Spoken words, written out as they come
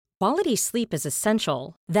Quality sleep is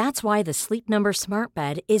essential. That's why the Sleep Number Smart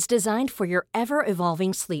Bed is designed for your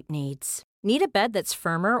ever-evolving sleep needs. Need a bed that's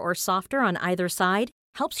firmer or softer on either side?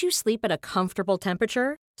 Helps you sleep at a comfortable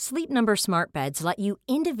temperature? Sleep Number Smart Beds let you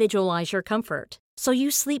individualize your comfort, so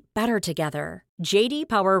you sleep better together. J.D.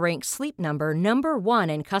 Power ranks Sleep Number number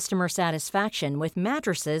 1 in customer satisfaction with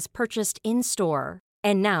mattresses purchased in-store.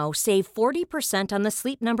 And now, save 40% on the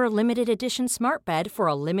Sleep Number Limited Edition Smart Bed for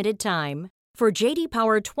a limited time. For J.D.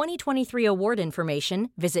 Power 2023 award information,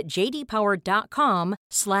 visit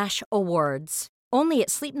jdpower.com/awards. Only at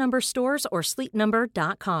Sleep Number stores or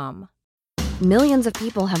sleepnumber.com. Millions of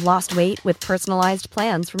people have lost weight with personalized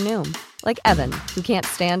plans from Noom. Like Evan, who can't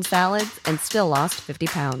stand salads and still lost 50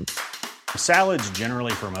 pounds. Salads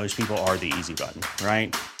generally for most people are the easy button,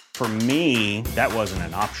 right? For me, that wasn't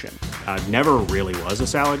an option. I never really was a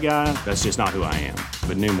salad guy. That's just not who I am.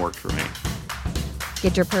 But Noom worked for me.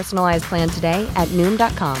 Get your personalized plan today at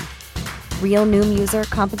Noom.com. Real Noom user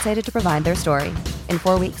compensated to provide their story. In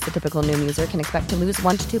 4 weeks, the typical Noom user can expect to lose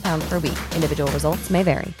 1 to 2 pounds per week. Individual results may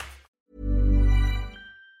vary.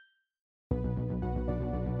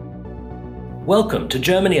 Welcome to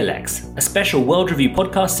Germany Elects, a special World Review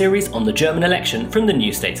podcast series on the German election from The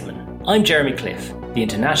New Statesman. I'm Jeremy Cliff, the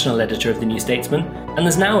international editor of The New Statesman, and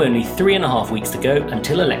there's now only 3.5 weeks to go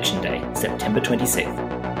until Election Day, September 26th.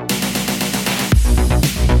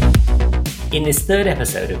 In this third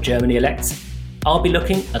episode of Germany Elects, I'll be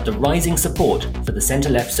looking at the rising support for the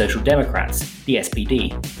centre-left Social Democrats, the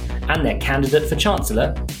SPD, and their candidate for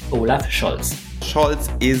Chancellor, Olaf Scholz. Scholz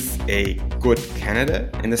is a good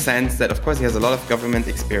candidate in the sense that, of course, he has a lot of government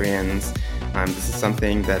experience. This is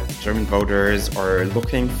something that German voters are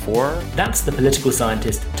looking for. That's the political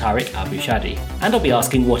scientist Tarek Abu-Shadi, and I'll be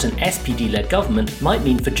asking what an SPD-led government might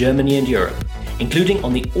mean for Germany and Europe, including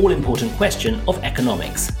on the all-important question of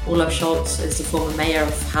economics. Olaf Scholz is the former mayor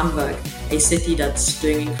of Hamburg, a city that's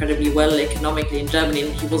doing incredibly well economically in Germany,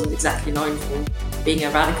 and he wasn't exactly known for being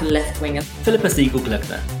a radical left-winger. Philippa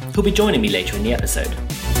Siegel-Glöckner, who'll be joining me later in the episode.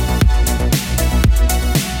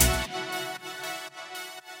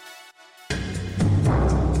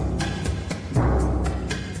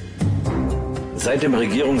 Seit dem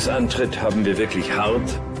Regierungsantritt haben wir wirklich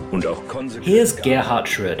hart und auch konsequent. Here's Gerhard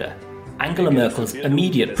Schröder, Angela Merkel's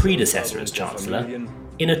immediate predecessor as Chancellor,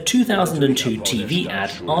 in a 2002 TV ad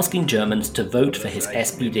asking Germans to vote for his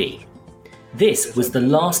SPD. This was the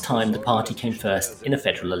last time the party came first in a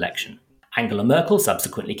federal election. Angela Merkel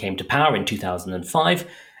subsequently came to power in 2005,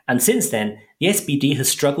 and since then, the SPD has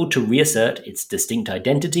struggled to reassert its distinct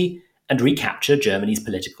identity and recapture Germany's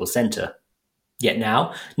political centre. Yet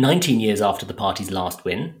now, 19 years after the party's last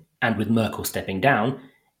win, and with Merkel stepping down,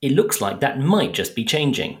 it looks like that might just be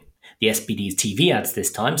changing. The SPD's TV ads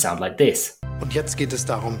this time sound like this. Und jetzt geht es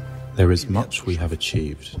darum, there is much we have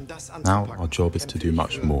achieved. Now our job is to do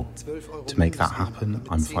much more. To make that happen,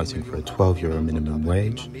 I'm fighting for a €12 minimum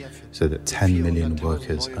wage so that 10 million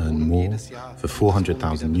workers earn more, for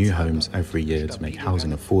 400,000 new homes every year to make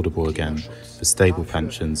housing affordable again, for stable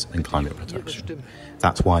pensions and climate protection.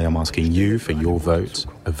 That's why I'm asking you for your vote,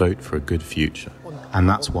 a vote for a good future. And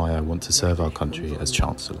that's why I want to serve our country as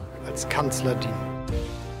Chancellor. als Kanzler dienen.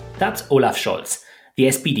 That's Olaf Scholz, the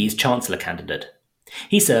SPD's Chancellor candidate.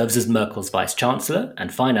 He serves as Merkel's Vice-Chancellor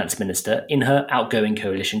and Finance Minister in her outgoing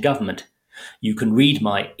coalition government. You can read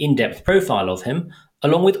my in-depth profile of him,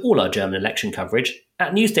 along with all our German election coverage,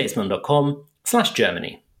 at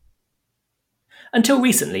newstatesman.com/Germany. Until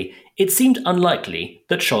recently, it seemed unlikely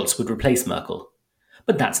that Scholz would replace Merkel.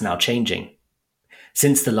 But that's now changing.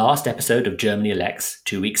 Since the last episode of Germany Elects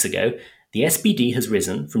 2 weeks ago, the SPD has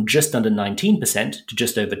risen from just under 19% to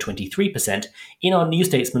just over 23% in our New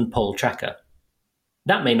Statesman poll tracker.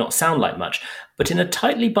 That may not sound like much, but in a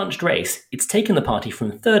tightly bunched race, it's taken the party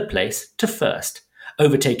from third place to first,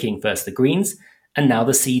 overtaking first the Greens and now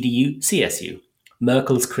the CDU-CSU,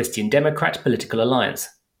 Merkel's Christian Democrat political alliance.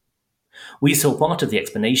 We saw part of the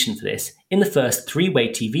explanation for this in the first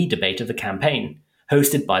three-way TV debate of the campaign,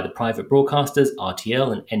 hosted by the private broadcasters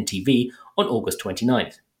RTL and NTV on August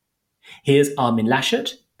 29th. Here's Armin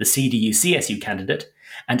Laschet, the CDU-CSU candidate,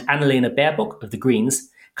 and Annalena Baerbock of the Greens,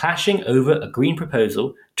 clashing over a Green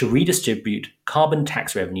proposal to redistribute carbon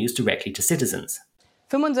tax revenues directly to citizens.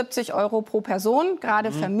 75 Euro pro Person,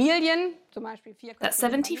 gerade Familien. That's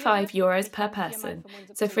 €75 per person.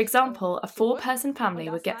 So, for example, a 4-person family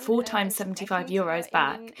would get 4 times €75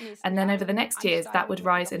 back, and then over the next years that would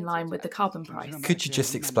rise in line with the carbon price. Could you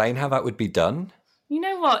just explain how that would be done? You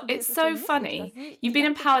know what? It's so funny. You've been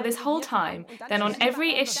in power this whole time, then on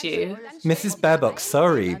every issue... Mrs. Baerbock,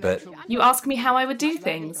 sorry, but... You ask me how I would do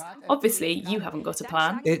things. Obviously, you haven't got a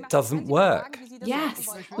plan. It doesn't work. Yes,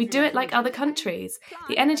 we do it like other countries.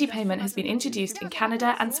 The energy payment has been introduced in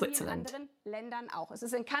Canada and Switzerland. Where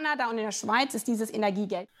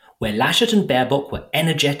Laschet and Baerbock were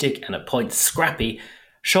energetic and at points scrappy,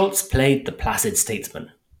 Scholz played the placid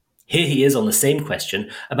statesman. Here he is on the same question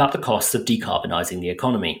about the costs of decarbonising the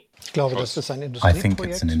economy. I think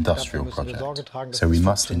it's an industrial project, so we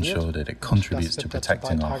must ensure that it contributes to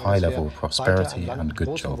protecting our high level of prosperity and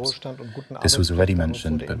good jobs. This was already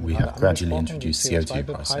mentioned, but we have gradually introduced CO2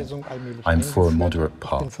 pricing. I'm for a moderate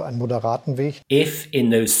path. If in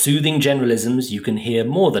those soothing generalisms you can hear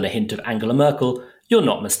more than a hint of Angela Merkel, you're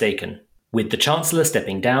not mistaken. With the Chancellor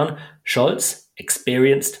stepping down, Scholz,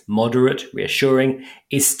 experienced, moderate, reassuring,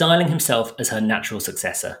 is styling himself as her natural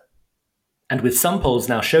successor. And with some polls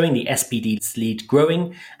now showing the SPD's lead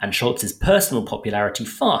growing and Scholz's personal popularity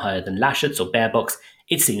far higher than Laschet's or Baerbock's,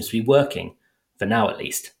 it seems to be working, for now at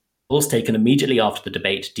least. Polls taken immediately after the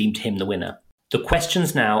debate deemed him the winner. The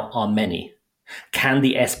questions now are many. Can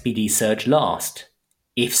the SPD surge last?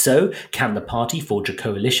 If so, can the party forge a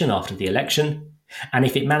coalition after the election? And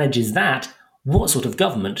if it manages that, what sort of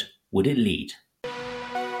government would it lead?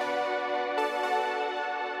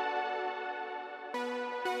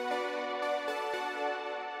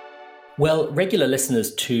 Well, regular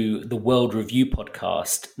listeners to the World Review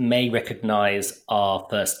podcast may recognise our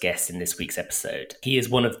first guest in this week's episode. He is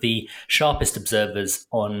one of the sharpest observers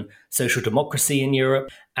on social democracy in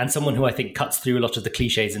Europe and someone who I think cuts through a lot of the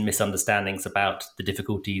cliches and misunderstandings about the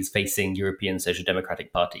difficulties facing European social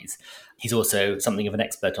democratic parties. He's also something of an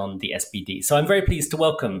expert on the SPD. So I'm very pleased to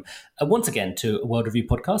welcome once again to a World Review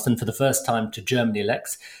podcast and for the first time to Germany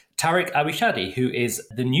Elects, Tarek Abishadi, who is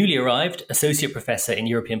the newly arrived Associate Professor in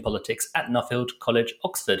European Politics at Nuffield College,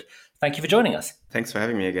 Oxford. Thank you for joining us. Thanks for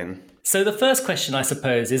having me again. So the first question, I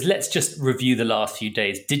suppose, is let's just review the last few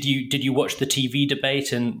days. Did you watch the TV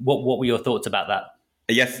debate and what were your thoughts about that?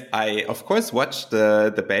 Yes, I, of course, watched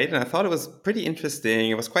the debate and I thought it was pretty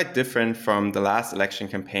interesting. It was quite different from the last election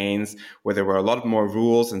campaigns where there were a lot more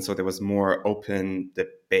rules and so there was more open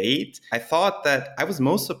debate. I thought that I was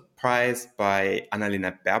most surprised by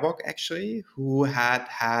Annalena Baerbock, actually, who had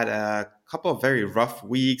a couple of very rough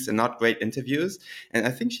weeks and not great interviews. And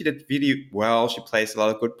I think she did really well. She placed a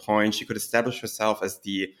lot of good points. She could establish herself as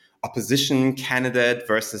the opposition candidate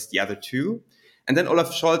versus the other two. And then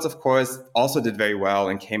Olaf Scholz, of course, also did very well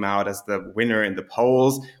and came out as the winner in the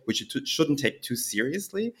polls, which you shouldn't take too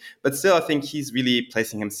seriously. But still, I think he's really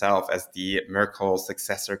placing himself as the Merkel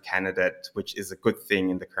successor candidate, which is a good thing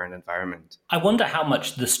in the current environment. I wonder how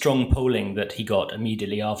much the strong polling that he got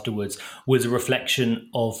immediately afterwards was a reflection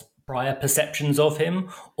of prior perceptions of him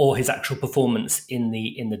or his actual performance in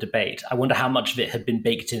the debate. I wonder how much of it had been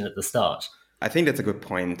baked in at the start. I think that's a good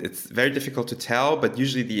point. It's very difficult to tell, but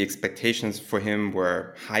usually the expectations for him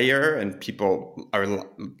were higher and people are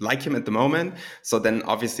like him at the moment. So then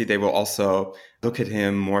obviously they will also look at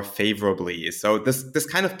him more favorably. So this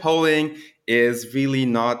kind of polling is really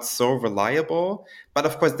not so reliable. But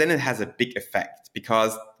of course, then it has a big effect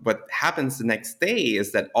because what happens the next day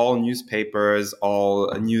is that all newspapers,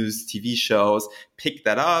 all news TV shows pick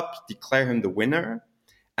that up, declare him the winner.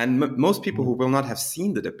 And most people who will not have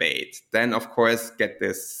seen the debate then, of course, get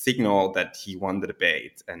this signal that he won the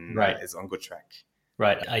debate and is on good track.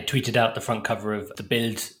 Right. I tweeted out the front cover of the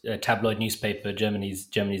Bild tabloid newspaper, Germany's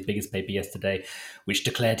biggest paper yesterday, which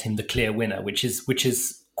declared him the clear winner, which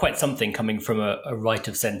is quite something coming from a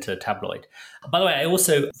right-of-centre tabloid. By the way, I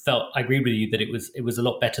also felt, I agree with you, that it was a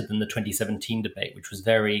lot better than the 2017 debate, which was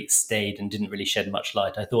very staid and didn't really shed much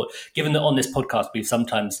light. I thought, given that on this podcast we've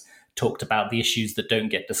sometimes talked about the issues that don't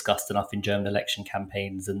get discussed enough in German election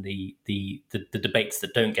campaigns and the debates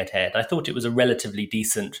that don't get aired, I thought it was a relatively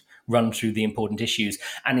decent run through the important issues,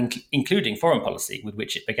 and including foreign policy, with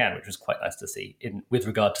which it began, which was quite nice to see with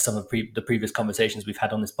regard to some of the previous conversations we've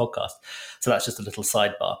had on this podcast. So that's just a little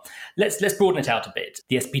sidebar. Let's broaden it out a bit.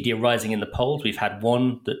 The SPD are rising in the polls. We've had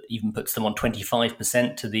one that even puts them on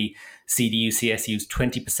 25% to the CDU-CSU's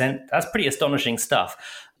 20%. That's pretty astonishing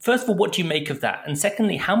stuff. First of all, what do you make of that? And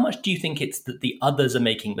secondly, how much do you think it's that the others are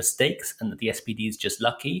making mistakes and that the SPD is just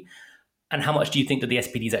lucky? And how much do you think that the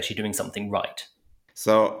SPD is actually doing something right?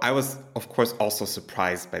 So I was, of course, also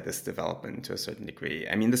surprised by this development to a certain degree.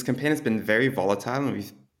 I mean, this campaign has been very volatile and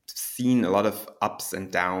we've seen a lot of ups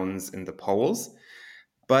and downs in the polls.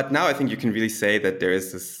 But now I think you can really say that there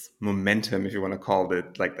is this momentum, if you want to call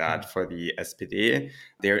it like that, for the SPD.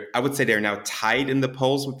 I would say they're now tied in the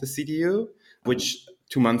polls with the CDU, which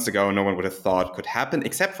 2 months ago, no one would have thought could happen,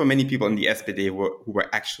 except for many people in the SPD who were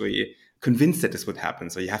actually convinced that this would happen.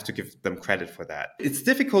 So you have to give them credit for that. It's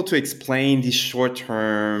difficult to explain these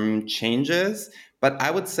short-term changes, but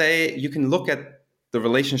I would say you can look at the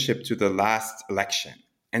relationship to the last election.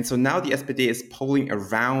 And so now the SPD is polling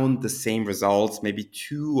around the same results, maybe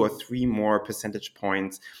 2 or 3 more percentage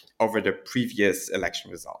points over the previous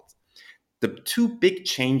election results. The two big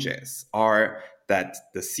changes are that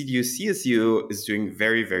the CDU-CSU is doing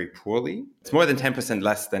very, very poorly. It's more than 10%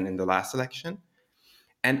 less than in the last election.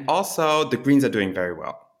 And also the Greens are doing very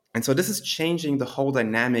well. And so this is changing the whole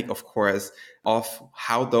dynamic, of course, of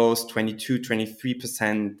how those 22,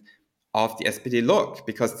 23% of the SPD look,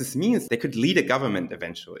 because this means they could lead a government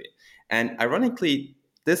eventually. And ironically,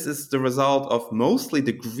 this is the result of mostly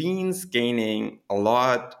the Greens gaining a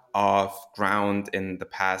lot of ground in the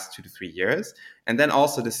past 2 to 3 years, and then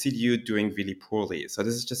also the CDU doing really poorly. So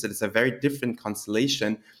this is just, it's a very different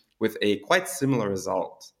constellation with a quite similar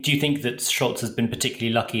result. Do you think that Scholz has been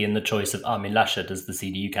particularly lucky in the choice of Armin Laschet as the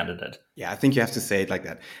CDU candidate? Yeah, I think you have to say it like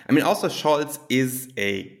that. I mean, also Scholz is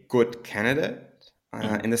a good candidate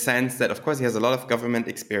in the sense that, of course, he has a lot of government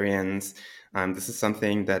experience. This is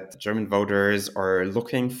something that German voters are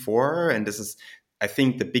looking for. And this is, I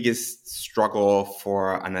think, the biggest struggle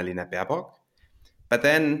for Annalena Baerbock. But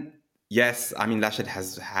then, yes, I mean, Laschet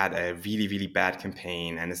has had a really, really bad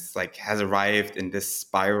campaign and it's like has arrived in this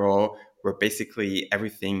spiral where basically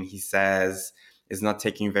everything he says is not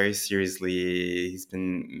taken very seriously. He's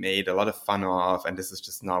been made a lot of fun of, and this is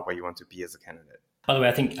just not where you want to be as a candidate. By the way,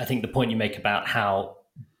 I think the point you make about how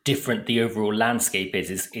different the overall landscape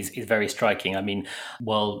is very striking. I mean,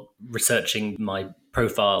 while researching my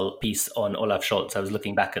profile piece on Olaf Scholz, I was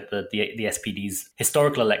looking back at the SPD's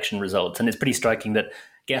historical election results, and it's pretty striking that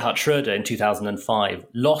Gerhard Schröder in 2005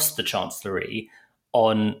 lost the chancellery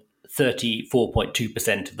on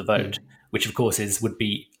 34.2% of the vote, which of course would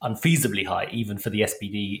be unfeasibly high, even for the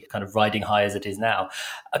SPD kind of riding high as it is now.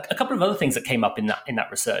 A couple of other things that came up in that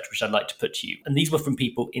research, which I'd like to put to you, and these were from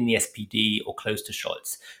people in the SPD or close to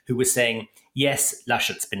Scholz, who were saying, yes,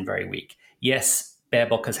 Laschet's been very weak. Yes,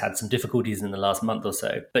 Baerbock has had some difficulties in the last month or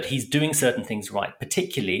so, but he's doing certain things right.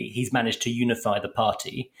 Particularly, he's managed to unify the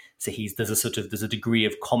party. So there's a degree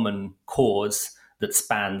of common cause that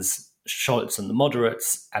spans Scholz and the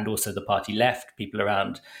moderates, and also the party left, people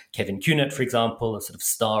around Kevin Kühnert, for example, a sort of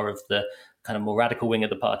star of the kind of more radical wing of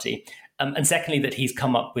the party. And secondly, that he's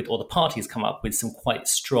come up with, or the party has come up with, some quite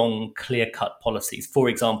strong, clear-cut policies. For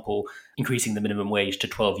example, increasing the minimum wage to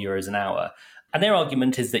 12 euros an hour. And their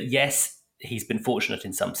argument is that, yes, he's been fortunate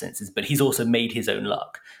in some senses, but he's also made his own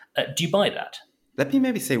luck. Do you buy that? Let me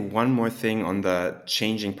maybe say one more thing on the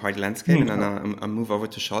changing party landscape, and then I'll move over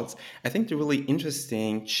to Scholz. I think the really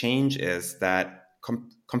interesting change is that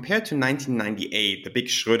compared to 1998, the big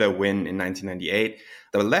Schröder win in 1998,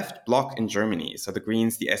 the left bloc in Germany, so the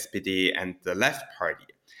Greens, the SPD, and the Left Party,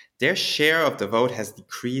 their share of the vote has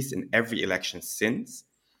decreased in every election since,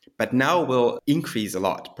 but now will increase a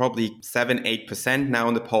lot, probably 7-8% now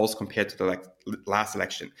in the polls compared to the last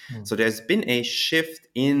election. So there's been a shift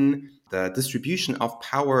in the distribution of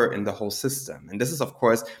power in the whole system. And this is, of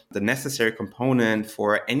course, the necessary component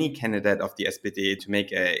for any candidate of the SPD to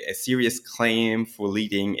make a serious claim for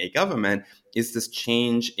leading a government, is this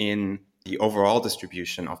change in the overall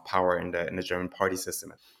distribution of power in the German party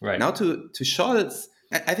system. Right. Now to Scholz,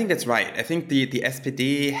 I think that's right. I think the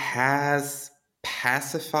SPD has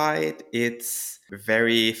pacified its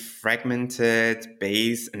very fragmented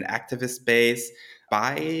base and activist base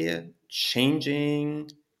by shifting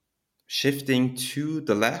to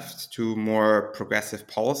the left, to more progressive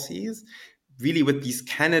policies, really with these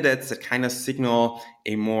candidates that kind of signal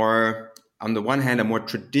a more, on the one hand, a more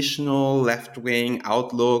traditional left-wing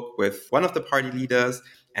outlook with one of the party leaders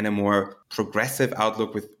and a more progressive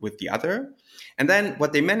outlook with the other. And then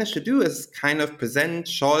what they managed to do is kind of present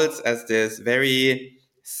Scholz as this very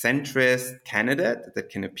centrist candidate that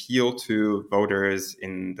can appeal to voters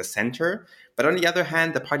in the center. But on the other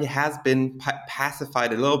hand, the party has been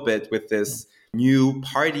pacified a little bit with this new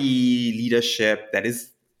party leadership that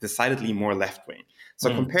is decidedly more left-wing. So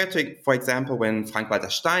compared to, for example, when Frank-Walter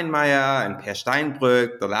Steinmeier and Per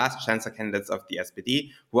Steinbrück, the last chancellor candidates of the SPD,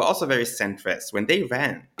 who were also very centrist, when they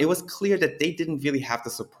ran, it was clear that they didn't really have the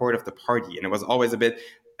support of the party. And it was always a bit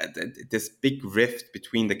this big rift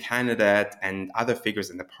between the candidate and other figures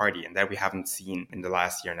in the party, and that we haven't seen in the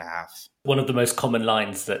last year and a half. One of the most common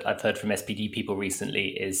lines that I've heard from SPD people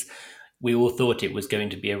recently is, we all thought it was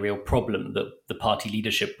going to be a real problem that the party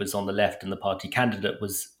leadership was on the left and the party candidate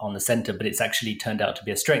was on the center, but it's actually turned out to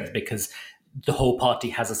be a strength because the whole party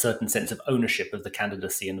has a certain sense of ownership of the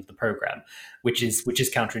candidacy and of the program, which is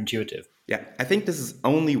counterintuitive. Yeah, I think this is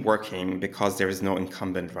only working because there is no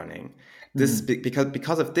incumbent running.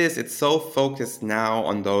 Because of this, it's so focused now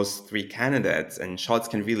on those three candidates, and Scholz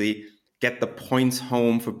can really get the points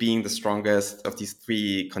home for being the strongest of these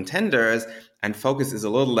three contenders, and focus is a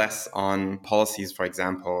little less on policies, for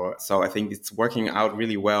example. So I think it's working out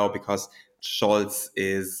really well because Scholz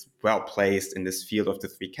is well placed in this field of the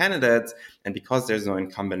three candidates, and because there's no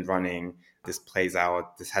incumbent running, this plays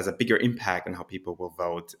out. This has a bigger impact on how people will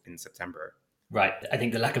vote in September. Right. I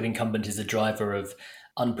think the lack of incumbent is a driver of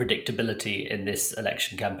unpredictability in this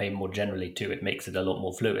election campaign more generally too. It makes it a lot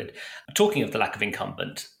more fluid. Talking of the lack of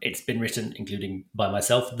incumbent, it's been written, including by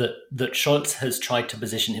myself, that Scholz has tried to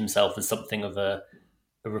position himself as something of a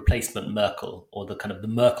replacement Merkel, or the kind of the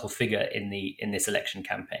Merkel figure in this election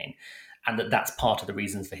campaign, and that's part of the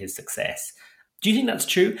reasons for his success. Do you think that's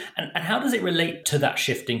true? And how does it relate to that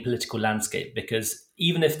shifting political landscape? Because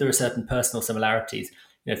even if there are certain personal similarities,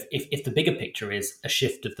 if the bigger picture is a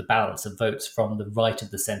shift of the balance of votes from the right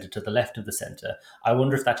of the centre to the left of the centre, I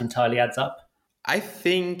wonder if that entirely adds up. I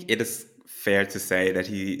think it is fair to say that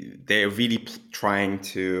they're really trying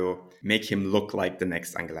to make him look like the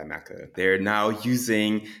next Angela Merkel. They're now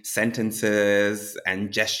using sentences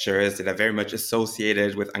and gestures that are very much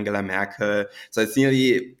associated with Angela Merkel. So it's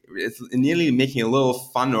nearly making a little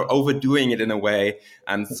fun or overdoing it in a way.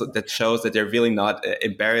 And so that shows that they're really not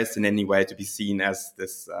embarrassed in any way to be seen as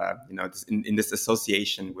this, in this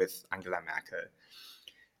association with Angela Merkel.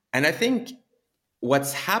 And I think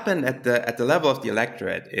what's happened at the level of the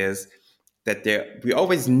electorate is that we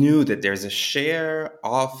always knew that there's a share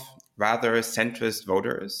of rather centrist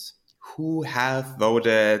voters who have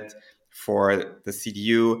voted for the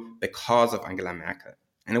CDU because of Angela Merkel.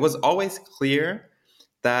 And it was always clear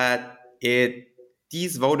that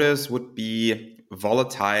these voters would be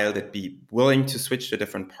volatile, they'd be willing to switch to a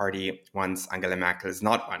different party once Angela Merkel is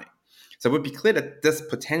not running. So it would be clear that this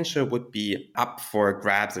potential would be up for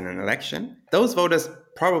grabs in an election. Those voters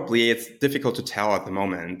probably, it's difficult to tell at the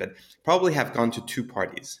moment, but probably have gone to two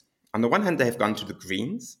parties. On the one hand, they have gone to the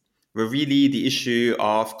Greens, where really the issue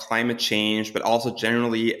of climate change, but also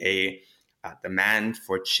generally a demand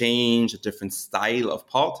for change, a different style of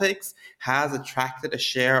politics, has attracted a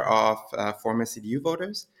share of former CDU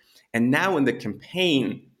voters. And now in the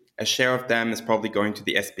campaign, a share of them is probably going to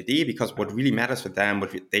the SPD, because what really matters for them,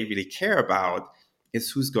 what they really care about, is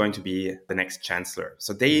who's going to be the next chancellor.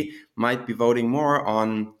 So they might be voting more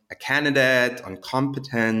on a candidate, on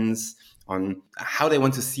competence, on how they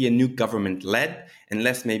want to see a new government led, and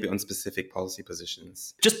less maybe on specific policy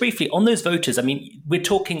positions. Just briefly, on those voters, I mean, we're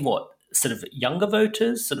talking what, sort of younger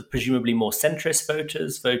voters, sort of presumably more centrist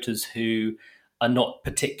voters who are not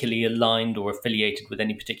particularly aligned or affiliated with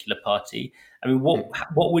any particular party. I mean,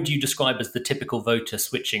 what would you describe as the typical voter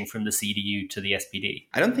switching from the CDU to the SPD?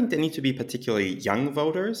 I don't think they need to be particularly young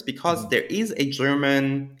voters, because there is a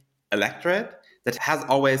German electorate that has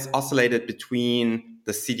always oscillated between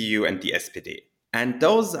the CDU and the SPD. And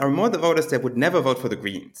those are more the voters that would never vote for the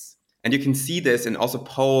Greens. And you can see this in also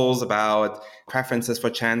polls about preferences for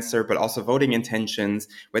chancellor, but also voting intentions,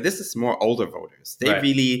 where this is more older voters.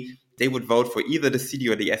 They would vote for either the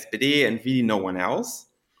CDU or the SPD and really no one else.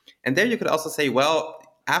 And there you could also say, well,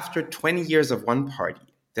 after 20 years of one party,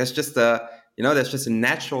 there's just a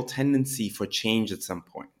natural tendency for change at some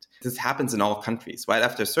point. This happens in all countries, right?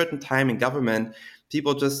 After a certain time in government,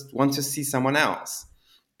 people just want to see someone else.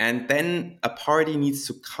 And then a party needs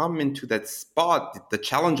to come into that spot, the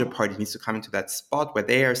challenger party needs to come into that spot where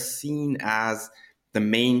they are seen as the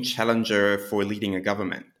main challenger for leading a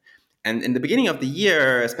government. And in the beginning of the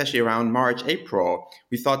year, especially around March, April,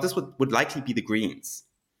 we thought this would likely be the Greens.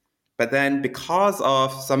 But then because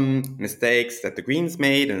of some mistakes that the Greens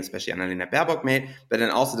made, and especially Annalena Baerbock made, but then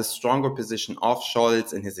also the stronger position of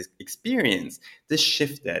Scholz and his experience, this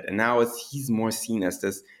shifted. And now he's more seen as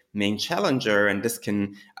this main challenger. And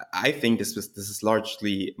I think this is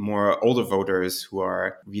largely more older voters who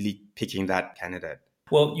are really picking that candidate.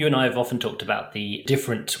 Well, you and I have often talked about the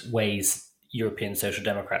different ways European Social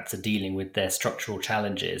Democrats are dealing with their structural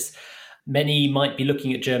challenges. Many might be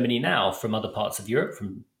looking at Germany now from other parts of Europe,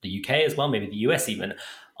 from the UK as well, maybe the US even,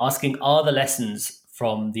 asking, are the lessons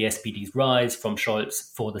from the SPD's rise, from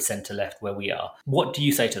Scholz for the centre-left where we are. What do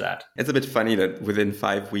you say to that? It's a bit funny that within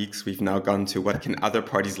 5 weeks, we've now gone to what can other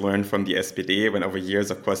parties learn from the SPD, when over years,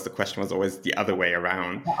 of course, the question was always the other way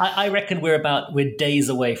around. I reckon we're days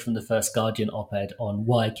away from the first Guardian op-ed on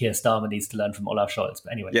why Keir Starmer needs to learn from Olaf Scholz.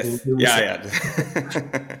 But anyway. Yes.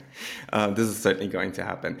 This is certainly going to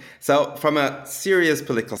happen. So from a serious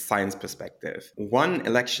political science perspective, one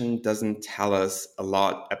election doesn't tell us a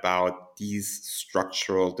lot about these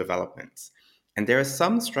structural developments. And there are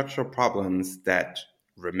some structural problems that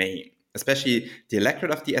remain. Especially the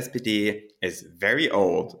electorate of the SPD is very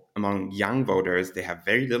old. Among young voters, they have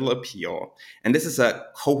very little appeal. And this is a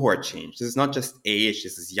cohort change. This is not just age.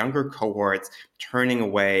 This is younger cohorts turning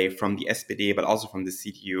away from the SPD, but also from the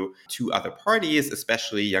CDU to other parties,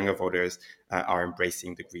 especially younger voters are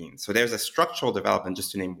embracing the Greens. So there's a structural development,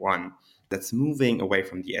 just to name one, that's moving away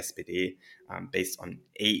from the SPD based on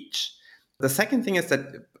age. The second thing is that,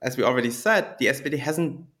 as we already said, the SPD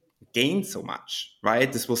hasn't gained so much,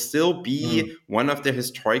 right? This will still be one of their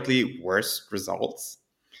historically worst results.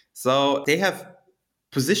 So they have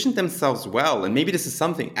positioned themselves well. And maybe this is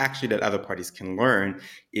something actually that other parties can learn,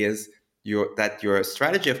 is that your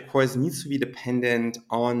strategy, of course, needs to be dependent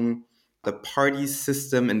on the party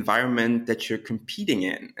system environment that you're competing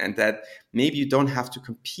in, and that maybe you don't have to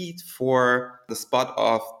compete for the spot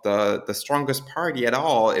of the strongest party at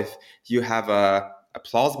all if you have a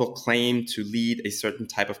plausible claim to lead a certain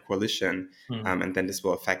type of coalition, and then this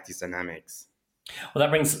will affect these dynamics. Well,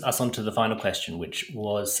 that brings us on to the final question, which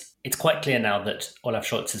was, it's quite clear now that Olaf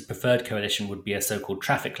Scholz's preferred coalition would be a so-called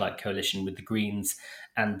traffic light coalition with the Greens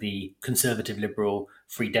and the conservative liberal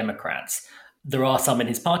Free Democrats. There are some in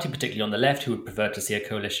his party, particularly on the left, who would prefer to see a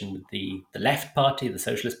coalition with the Left Party, the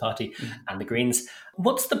Socialist Party, and the Greens.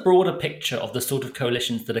 What's the broader picture of the sort of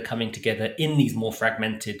coalitions that are coming together in these more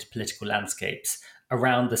fragmented political landscapes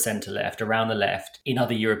around the centre-left, around the left, in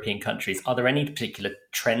other European countries? Are there any particular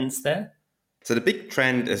trends there? So the big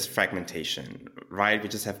trend is fragmentation, right? We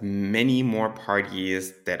just have many more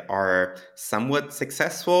parties that are somewhat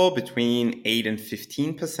successful, between 8 and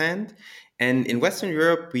 15%. And in Western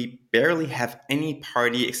Europe, we barely have any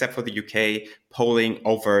party, except for the UK, polling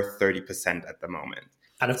over 30% at the moment.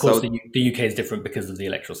 And of course, the UK is different because of the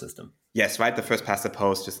electoral system. Yes, right. The first past the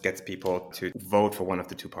post just gets people to vote for one of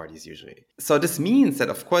the two parties usually. So this means that,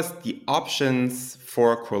 of course, the options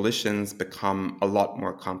for coalitions become a lot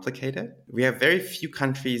more complicated. We have very few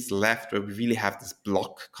countries left where we really have this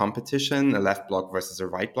bloc competition, a left bloc versus a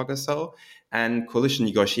right bloc or so, and coalition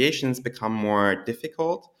negotiations become more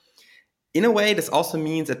difficult. In a way, this also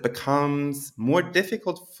means it becomes more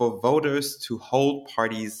difficult for voters to hold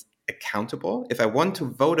parties accountable. If I want to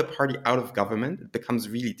vote a party out of government, it becomes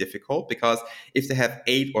really difficult, because if they have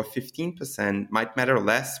 8 or 15%, might matter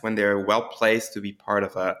less when they're well placed to be part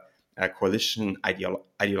of a coalition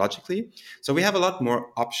ideologically. So we have a lot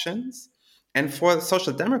more options. And for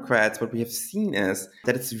Social Democrats, what we have seen is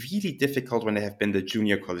that it's really difficult when they have been the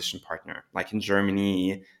junior coalition partner, like in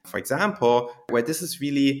Germany, for example, where this has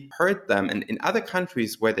really hurt them. And in other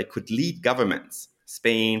countries where they could lead governments,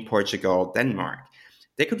 Spain, Portugal, Denmark,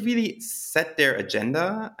 they could really set their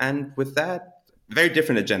agenda. And with that, very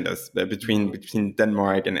different agendas between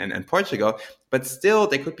Denmark and Portugal, but still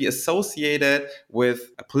they could be associated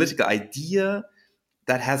with a political idea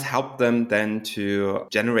that has helped them then to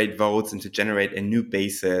generate votes and to generate a new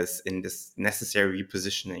basis in this necessary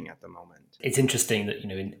repositioning at the moment. It's interesting that,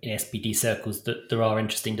 in SPD circles, that there are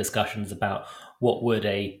interesting discussions about what would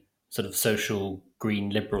a sort of social green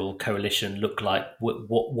liberal coalition look like.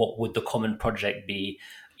 What would the common project be?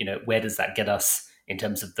 Where does that get us in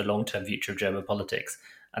terms of the long-term future of German politics?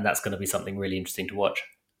 And that's going to be something really interesting to watch.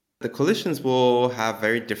 The coalitions will have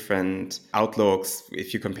very different outlooks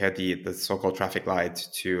if you compare the so-called traffic light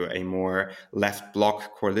to a more left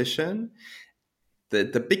bloc coalition.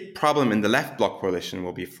 The big problem in the left bloc coalition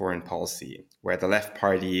will be foreign policy, where the left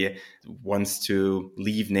party wants to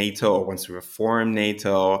leave NATO or wants to reform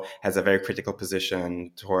NATO, has a very critical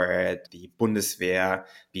position toward the Bundeswehr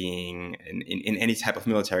being in any type of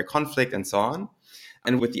military conflict and so on.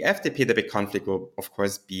 And with the FDP, the big conflict will, of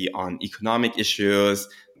course, be on economic issues,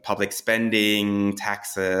 public spending,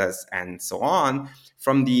 taxes, and so on.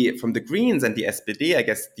 From the Greens and the SPD, I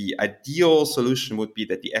guess the ideal solution would be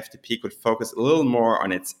that the FDP could focus a little more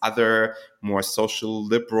on its other, more social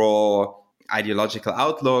liberal ideological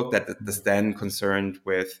outlook that is then concerned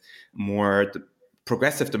with more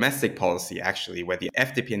progressive domestic policy, actually, where the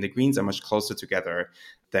FDP and the Greens are much closer together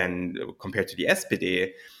than compared to the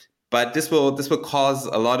SPD. But this will cause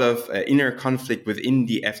a lot of inner conflict within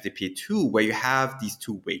the FDP too, where you have these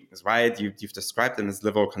two wings, right? You've described them as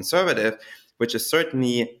liberal conservative, which is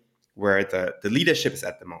certainly where the leadership is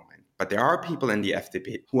at the moment. But there are people in the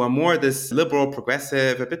FDP who are more this liberal,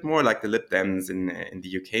 progressive, a bit more like the Lib Dems in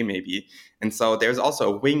the UK maybe. And so there's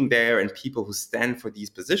also a wing there and people who stand for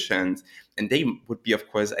these positions. And they would be, of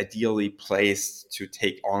course, ideally placed to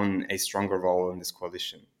take on a stronger role in this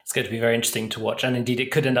coalition. It's going to be very interesting to watch. And indeed,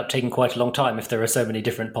 it could end up taking quite a long time if there are so many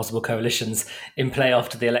different possible coalitions in play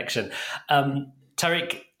after the election.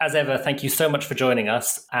 Tariq, as ever, thank you so much for joining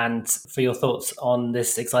us and for your thoughts on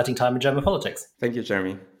this exciting time in German politics. Thank you,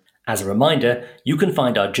 Jeremy. As a reminder, you can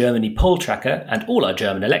find our Germany poll tracker and all our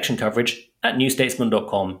German election coverage at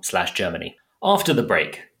newstatesman.com/Germany. After the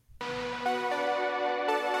break.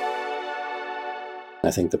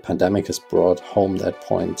 I think the pandemic has brought home that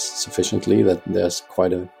point sufficiently that there's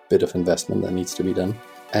quite a bit of investment that needs to be done.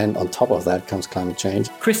 And on top of that comes climate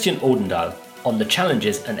change. Christian Ordendal on the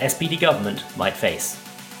challenges an SPD government might face.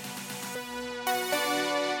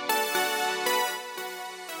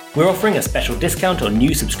 We're offering a special discount on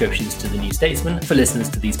new subscriptions to The New Statesman for listeners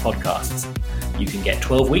to these podcasts. You can get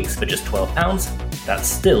 12 weeks for just £12, that's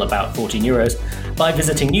still about €14, by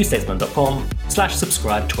visiting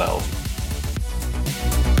newstatesman.com/subscribe12.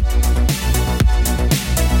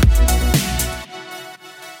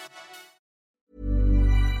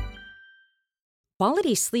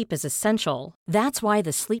 Quality sleep is essential. That's why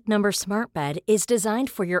the Sleep Number Smart Bed is designed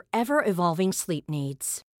for your ever-evolving sleep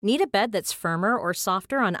needs. Need a bed that's firmer or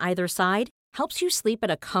softer on either side? Helps you sleep at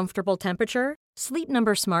a comfortable temperature? Sleep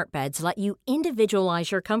Number Smart Beds let you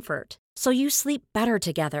individualize your comfort, so you sleep better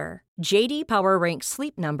together. J.D. Power ranks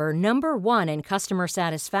Sleep Number number 1 in customer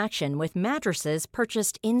satisfaction with mattresses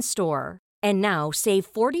purchased in-store. And now save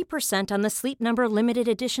 40% on the Sleep Number Limited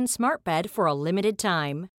Edition Smart Bed for a limited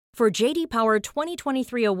time. For J.D. Power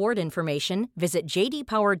 2023 award information, visit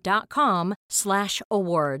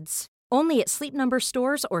jdpower.com/awards. Only at Sleep Number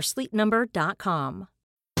stores or sleepnumber.com.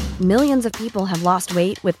 Millions of people have lost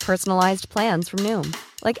weight with personalized plans from Noom.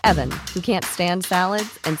 Like Evan, who can't stand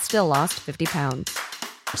salads and still lost 50 pounds.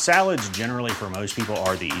 Salads generally for most people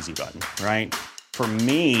are the easy button, right? For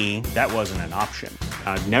me, that wasn't an option.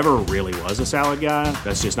 I never really was a salad guy.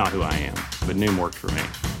 That's just not who I am. But Noom worked for me.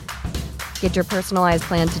 Get your personalized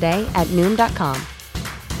plan today at Noom.com.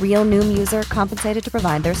 Real Noom user compensated to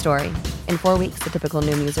provide their story. In 4 weeks, the typical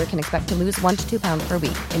Noom user can expect to lose 1 to 2 pounds per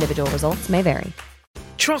week. Individual results may vary.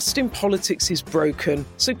 Trust in politics is broken.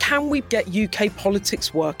 So can we get UK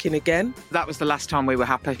politics working again? That was the last time we were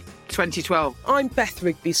happy. 2012. I'm Beth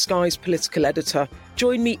Rigby, Sky's political editor.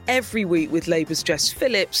 Join me every week with Labour's Jess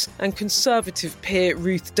Phillips and Conservative peer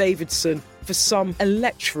Ruth Davidson for some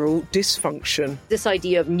electoral dysfunction. This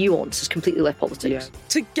idea of nuance is completely left politics. Yeah.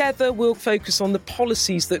 Together we'll focus on the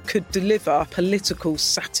policies that could deliver political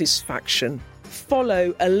satisfaction.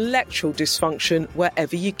 Follow Electoral Dysfunction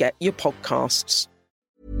wherever you get your podcasts.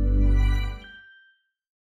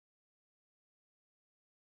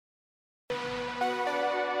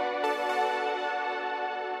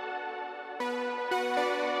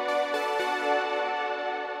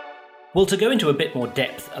 Well, to go into a bit more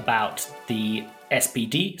depth about the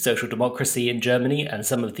SPD, social democracy in Germany, and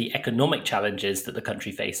some of the economic challenges that the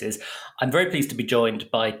country faces, I'm very pleased to be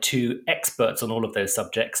joined by two experts on all of those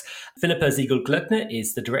subjects. Philippa Siegel-Glöckner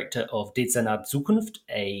is the director of Dezernat Zukunft,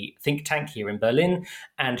 a think tank here in Berlin,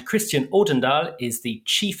 and Christian Ordendal is the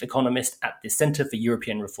chief economist at the Centre for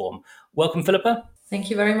European Reform. Welcome, Philippa. Thank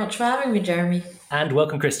you very much for having me, Jeremy. And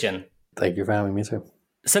welcome, Christian. Thank you for having me too.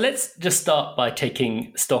 So let's just start by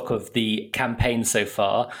taking stock of the campaign so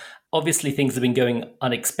far. Obviously, things have been going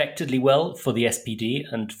unexpectedly well for the SPD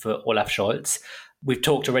and for Olaf Scholz. We've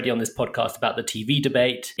talked already on this podcast about the TV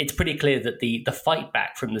debate. It's pretty clear that the fight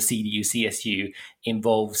back from the CDU-CSU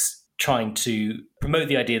involves trying to promote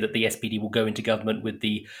the idea that the SPD will go into government with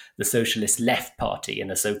the Socialist Left Party in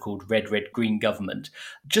a so-called red-red-green government.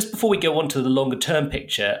 Just before we go on to the longer-term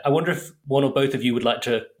picture, I wonder if one or both of you would like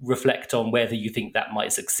to reflect on whether you think that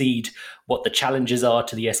might succeed, what the challenges are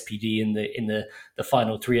to the SPD in the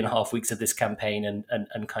final 3.5 weeks of this campaign,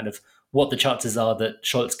 and kind of what the chances are that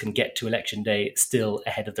Scholz can get to election day still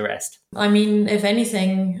ahead of the rest. I mean, if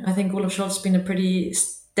anything, I think Olaf Scholz has been a pretty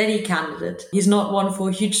steady candidate. He's not one for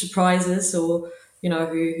huge surprises or,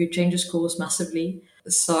 who changes course massively.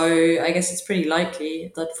 So I guess it's pretty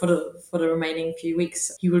likely that for the remaining few weeks,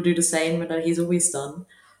 he will do the same that he's always done.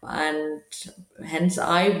 And hence,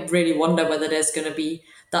 I really wonder whether there's going to be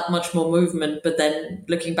that much more movement. But then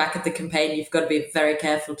looking back at the campaign, you've got to be very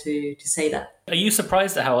careful to say that. Are you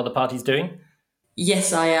surprised at how other parties doing?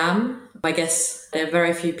 Yes, I am. I guess there are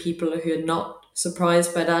very few people who are not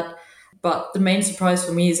surprised by that. But the main surprise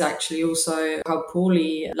for me is actually also how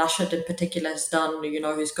poorly Laschet in particular has done,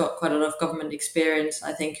 who's got quite a lot of government experience,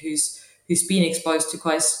 I think, who's been exposed to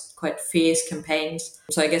quite fierce campaigns.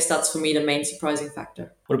 So I guess that's for me the main surprising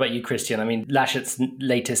factor. What about you, Christian? I mean, Laschet's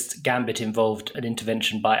latest gambit involved an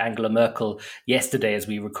intervention by Angela Merkel yesterday as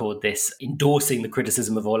we record this, endorsing the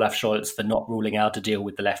criticism of Olaf Scholz for not ruling out a deal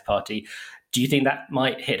with the Left Party. Do you think that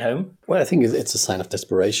might hit home? Well, I think it's a sign of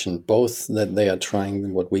desperation, both that they are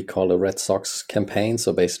trying what we call a Red Sox campaign,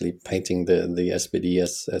 so basically painting the SPD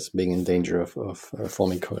as being in danger of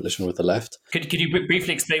forming coalition with the left. Could you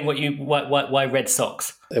briefly explain why Red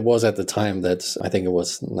Sox? It was at the time that, I think it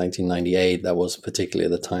was 1998, that was particularly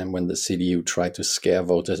the time when the CDU tried to scare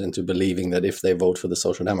voters into believing that if they vote for the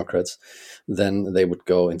Social Democrats, then they would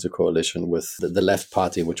go into coalition with the Left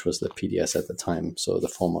Party, which was the PDS at the time, so the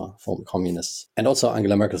former communists. And also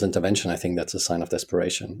Angela Merkel's intervention, I think that's a sign of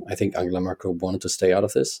desperation. I think Angela Merkel wanted to stay out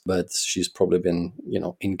of this, but she's probably been,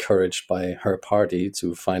 encouraged by her party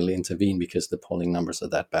to finally intervene because the polling numbers are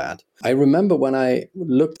that bad. I remember when I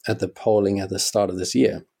looked at the polling at the start of this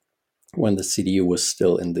year, when the CDU was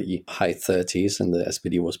still in the high 30s and the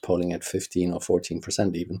SPD was polling at 15 or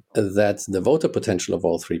 14% even, that the voter potential of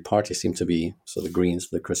all three parties seemed to be, so the Greens,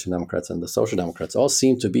 the Christian Democrats and the Social Democrats, all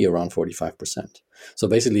seemed to be around 45%. So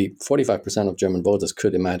basically 45% of German voters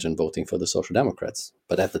could imagine voting for the Social Democrats.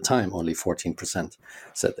 But at the time, only 14%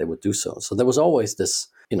 said they would do so. So there was always this,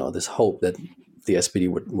 this hope that the SPD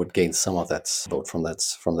would gain some of that vote from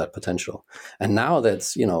that potential. And now that,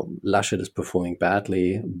 Laschet is performing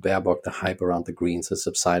badly, Baerbock, the hype around the Greens has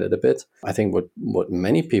subsided a bit. I think what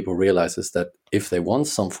many people realize is that if they want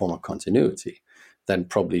some form of continuity, then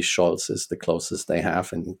probably Scholz is the closest they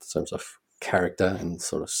have in terms of character and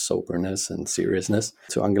sort of soberness and seriousness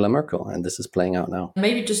to Angela Merkel. And this is playing out now.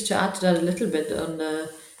 Maybe just to add to that a little bit on the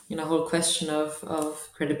whole question of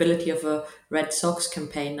credibility of a Red Sox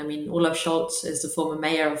campaign. I mean, Olaf Scholz is the former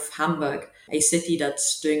mayor of Hamburg, a city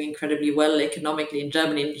that's doing incredibly well economically in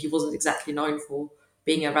Germany, and he wasn't exactly known for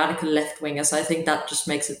being a radical left-winger. So I think that just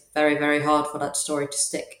makes it very, very hard for that story to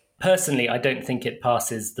stick. Personally, I don't think it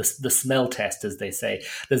passes the smell test, as they say.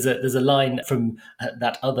 There's a line from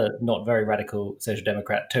that other not very radical Social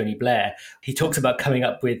Democrat, Tony Blair. He talks about coming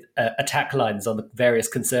up with attack lines on the various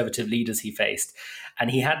conservative leaders he faced.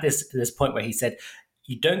 And he had this point where he said,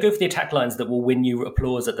 you don't go for the attack lines that will win you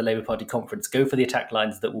applause at the Labour Party conference. Go for the attack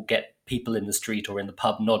lines that will get people in the street or in the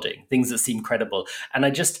pub nodding, things that seem credible. And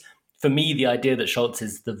for me, the idea that Scholz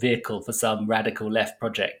is the vehicle for some radical left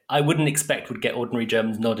project, I wouldn't expect would get ordinary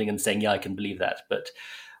Germans nodding and saying, yeah, I can believe that. But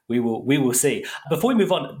we will see. Before we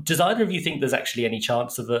move on, does either of you think there's actually any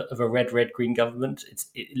chance of a red-green government?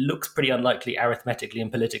 It looks pretty unlikely arithmetically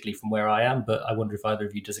and politically from where I am, but I wonder if either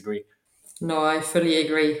of you disagree. No, I fully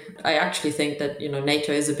agree. I actually think that,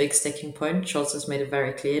 NATO is a big sticking point. Scholz has made it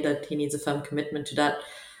very clear that he needs a firm commitment to that.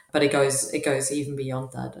 But it goes even beyond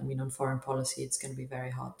that. I mean, on foreign policy, it's going to be very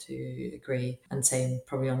hard to agree, and same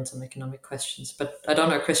probably on some economic questions. But I don't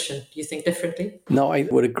know, Christian, do you think differently? No, I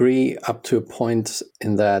would agree up to a point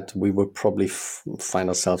in that we would probably find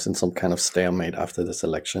ourselves in some kind of stalemate after this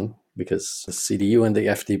election, because the CDU and the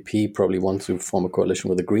FDP probably want to form a coalition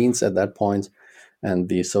with the Greens at that point, and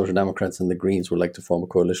the Social Democrats and the Greens would like to form a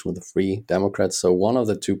coalition with the Free Democrats. So one of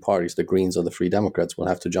the two parties, the Greens or the Free Democrats, will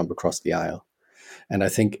have to jump across the aisle. And I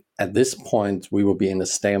think at this point, we will be in a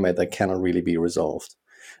stalemate that cannot really be resolved.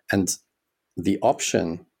 And the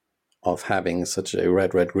option of having such a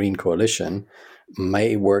red-green coalition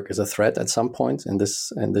may work as a threat at some point in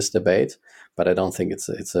this debate, but I don't think it's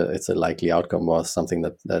a likely outcome or something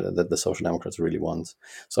that the Social Democrats really want.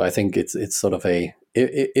 So I think it's sort of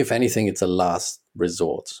if anything, it's a last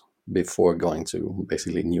resort before going to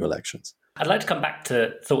basically new elections. I'd like to come back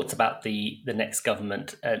to thoughts about the next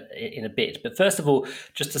government in a bit. But first of all,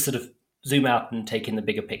 just to sort of zoom out and take in the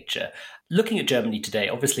bigger picture. Looking at Germany today,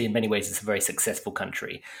 obviously in many ways it's a very successful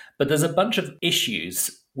country, but there's a bunch of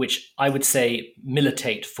issues which I would say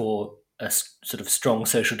militate for a sort of strong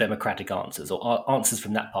social democratic answers, or answers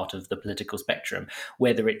from that part of the political spectrum,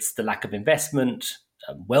 whether it's the lack of investment,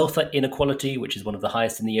 wealth inequality, which is one of the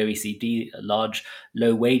highest in the OECD, a large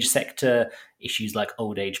low wage sector, issues like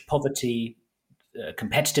old age poverty,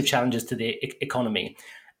 competitive challenges to the economy.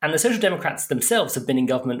 And the Social Democrats themselves have been in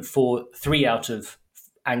government for 3 out of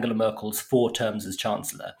Angela Merkel's 4 terms as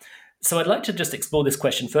Chancellor. So I'd like to just explore this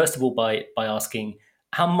question, first of all, by asking,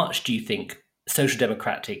 how much do you think social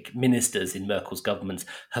democratic ministers in Merkel's governments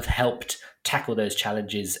have helped tackle those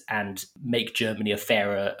challenges and make Germany a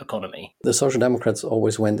fairer economy? The Social Democrats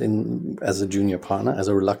always went in as a junior partner, as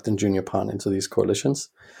a reluctant junior partner into these coalitions.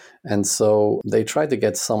 And so they tried to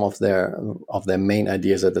get some of their main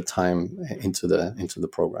ideas at the time into the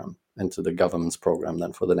program, into the government's program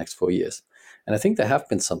then for the next 4 years. And I think there have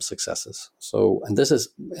been some successes. So, and this is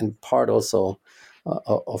in part also,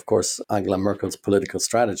 of course, Angela Merkel's political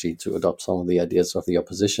strategy to adopt some of the ideas of the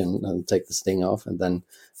opposition and take the sting off, and then,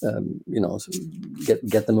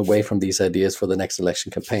 get them away from these ideas for the next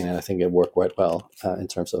election campaign. And I think it worked quite well in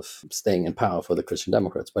terms of staying in power for the Christian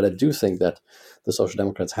Democrats. But I do think that the Social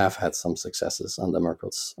Democrats have had some successes under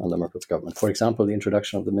Merkel's government. For example, the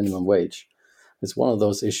introduction of the minimum wage is one of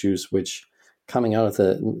those issues which, coming out of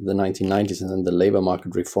the 1990s and then the labor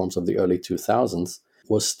market reforms of the early 2000s,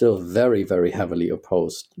 was still very, very heavily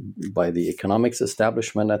opposed by the economics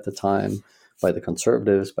establishment at the time, by the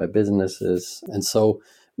conservatives, by businesses. And so,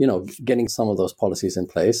 getting some of those policies in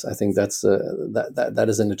place, I think that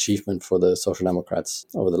is an achievement for the Social Democrats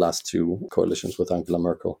over the last two coalitions with Angela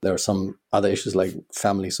Merkel. There are some other issues like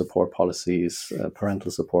family support policies,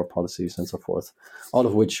 parental support policies, and so forth, all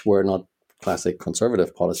of which were not classic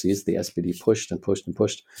conservative policies. The SPD pushed and pushed and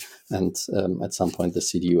pushed. And at some point, the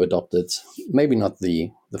CDU adopted maybe not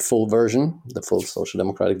the full version, the full social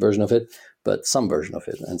democratic version of it, but some version of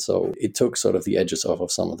it. And so it took sort of the edges off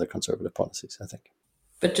of some of the conservative policies, I think.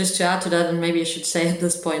 But just to add to that, and maybe I should say at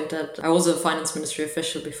this point that I was a finance ministry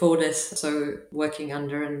official before this, so working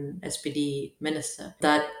under an SPD minister,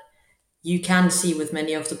 that you can see with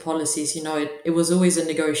many of the policies, it was always a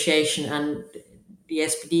negotiation, and the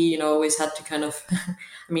SPD, always had to kind of,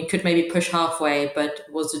 could maybe push halfway, but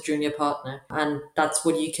was a junior partner. And that's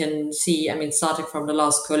what you can see, starting from the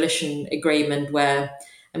last coalition agreement where,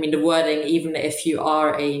 the wording, even if you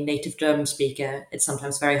are a native German speaker, it's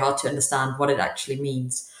sometimes very hard to understand what it actually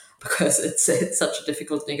means because it's such a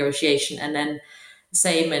difficult negotiation. And then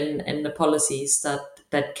same in the policies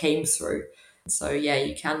that came through. So yeah,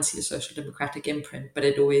 you can see the social democratic imprint, but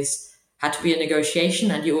it always had to be a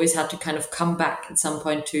negotiation, and you always had to kind of come back at some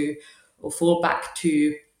point to, or fall back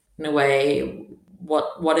to, in a way,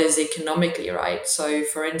 what is economically right. So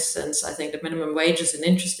for instance, I think the minimum wage is an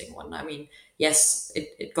interesting one. Yes,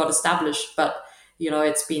 it got established, but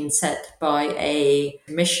it's been set by a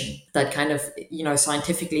commission that kind of,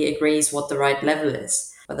 scientifically agrees what the right level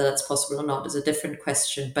is. Whether that's possible or not is a different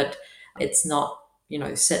question, but it's not,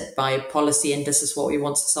 set by policy and this is what we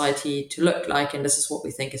want society to look like and this is what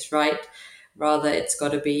we think is right. Rather, it's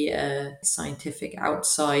got to be a scientific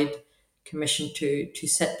outside commission to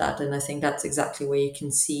set that. And I think that's exactly where you can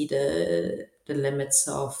see the limits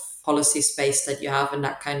of policy space that you have in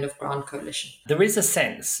that kind of grand coalition. There is a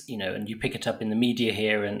sense, and you pick it up in the media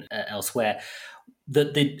here and elsewhere,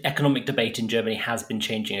 that the economic debate in Germany has been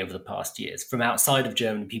changing over the past years. From outside of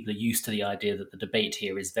Germany, people are used to the idea that the debate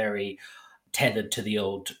here is very tethered to the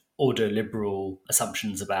old ordo-liberal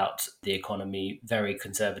assumptions about the economy, very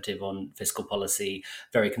conservative on fiscal policy,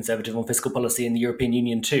 very conservative on fiscal policy in the European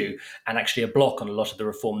Union too, and actually a block on a lot of the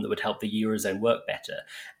reform that would help the Eurozone work better.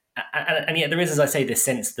 And yet there is, as I say, this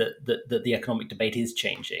sense that the economic debate is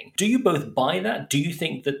changing. Do you both buy that? Do you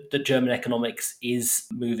think that German economics is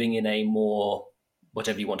moving in a more,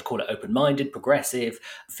 whatever you want to call it, open-minded, progressive,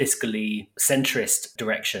 fiscally centrist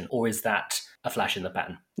direction? Or is that a flash in the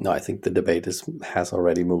pan? No, I think the debate has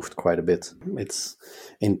already moved quite a bit. It's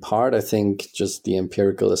in part, I think, just the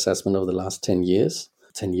empirical assessment of the last 10 years.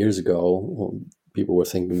 10 years ago, people were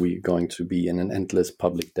thinking we're going to be in an endless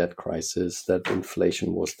public debt crisis, that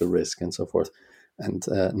inflation was the risk and so forth. And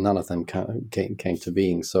none of them came to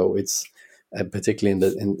being. So it's particularly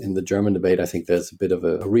in the German debate, I think there's a bit of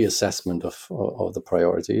a reassessment of the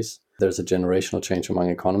priorities. There's a generational change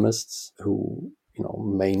among economists who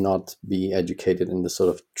may not be educated in the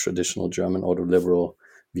sort of traditional German ordo-liberal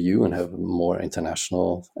view and have more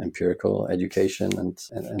international empirical education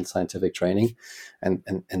and scientific training. And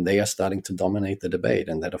they are starting to dominate the debate.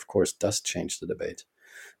 And that, of course, does change the debate.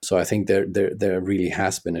 So I think there really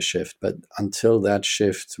has been a shift. But until that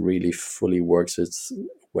shift really fully works its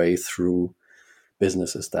way through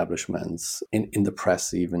business establishments, in the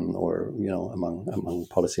press even, or among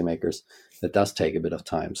policymakers, that does take a bit of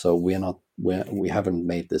time. So we haven't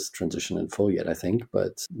made this transition in full yet, I think,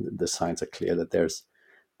 but the signs are clear that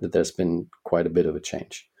there's been quite a bit of a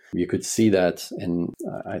change. You could see that in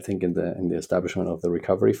the establishment of the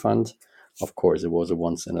recovery fund. Of course, it was a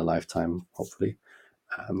once in a lifetime, hopefully,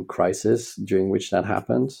 crisis during which that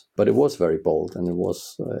happened. But it was very bold, and it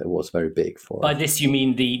was very big. By this, you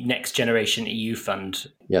mean the Next Generation EU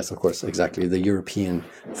fund? Yes, of course, exactly. The European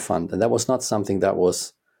fund. And that was not something that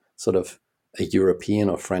was sort of a European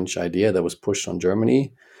or French idea that was pushed on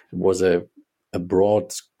Germany. It was a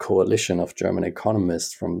broad coalition of German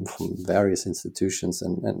economists from various institutions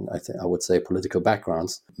and I would say political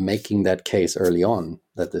backgrounds, making that case early on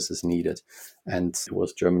that this is needed. And it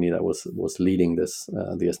was Germany that was leading this,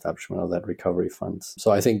 the establishment of that recovery fund.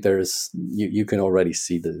 So I think you can already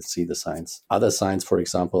see the signs. Other signs, for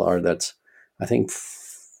example, are that I think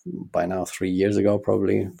by now 3 years ago,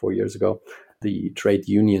 probably 4 years ago, the Trade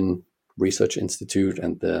Union Research Institute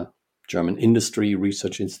and the German Industry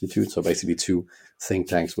Research Institute, so basically two think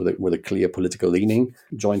tanks with a clear political leaning,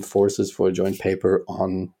 joined forces for a joint paper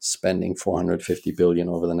on spending 450 billion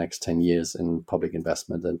over the next 10 years in public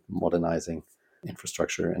investment and modernizing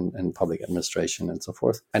infrastructure and public administration and so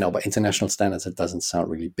forth. I know by international standards, it doesn't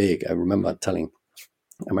sound really big. I remember telling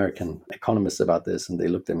American economists about this, and they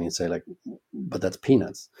looked at me and say, like, but that's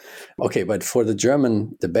peanuts. Okay, but for the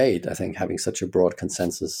German debate, I think having such a broad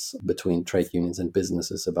consensus between trade unions and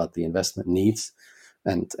businesses about the investment needs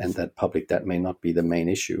and that public debt may not be the main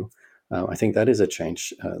issue, I think that is a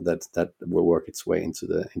change that will work its way into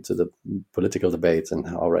the political debates and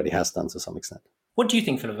already has done to some extent. What do you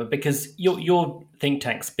think, Philippa? Because your think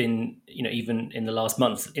tank's been, even in the last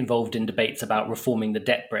months, involved in debates about reforming the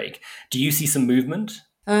debt brake. Do you see some movement?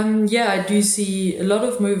 I do see a lot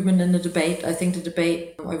of movement in the debate. I think the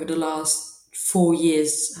debate over the last 4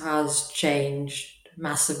 years has changed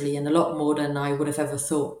massively and a lot more than I would have ever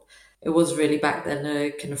thought. It was really back then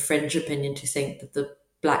a kind of fringe opinion to think that the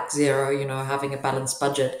black zero, having a balanced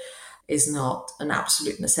budget, is not an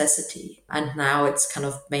absolute necessity. And now it's kind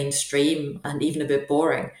of mainstream and even a bit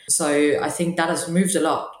boring. So I think that has moved a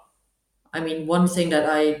lot. I mean, one thing that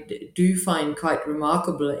I do find quite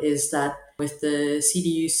remarkable is that with the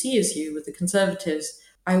CDU-CSU, with the Conservatives,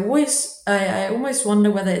 I almost wonder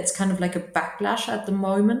whether it's kind of like a backlash at the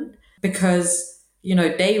moment because,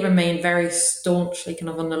 they remain very staunchly kind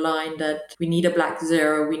of on the line that we need a black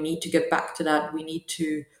zero, we need to get back to that, we need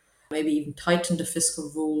to maybe even tighten the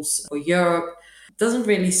fiscal rules for Europe. It doesn't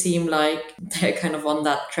really seem like they're kind of on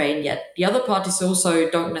that train yet. The other parties also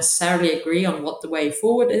don't necessarily agree on what the way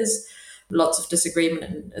forward is. Lots of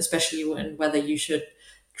disagreement, especially in whether you should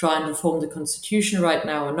try and reform the constitution right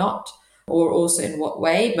now or not, or also in what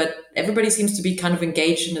way. But everybody seems to be kind of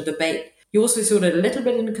engaged in a debate. You also saw it a little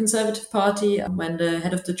bit in the Conservative Party when the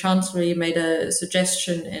head of the Chancellery made a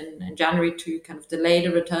suggestion in January to kind of delay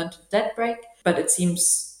the return to the debt brake. But it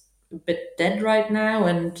seems a bit dead right now.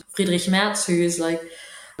 And Friedrich Merz, who is like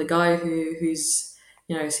the guy who's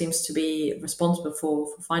seems to be responsible for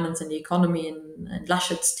finance and the economy and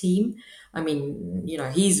Laschet's team. I mean,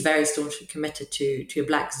 he's very staunchly committed to a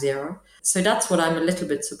black zero. So that's what I'm a little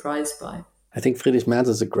bit surprised by. I think Friedrich Merz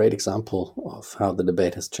is a great example of how the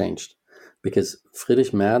debate has changed. Because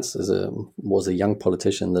Friedrich Merz was a young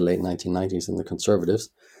politician in the late 1990s in the Conservatives.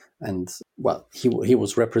 And, he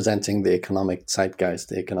was representing the economic zeitgeist,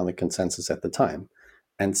 the economic consensus at the time.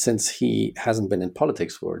 And since he hasn't been in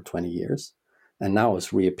politics for 20 years, and now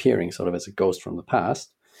is reappearing sort of as a ghost from the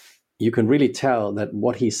past, you can really tell that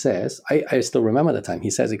what he says, I still remember the time, he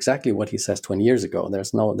says exactly what he says 20 years ago.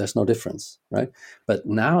 There's no difference, right? But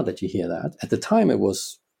now that you hear that, at the time it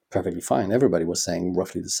was perfectly fine. Everybody was saying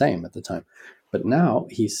roughly the same at the time. But now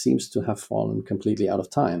he seems to have fallen completely out of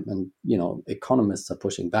time. And, economists are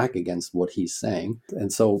pushing back against what he's saying.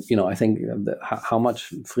 And so, I think how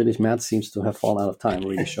much Friedrich Merz seems to have fallen out of time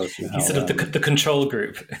really shows you how... He's sort of the control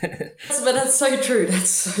group. But that's so true. That's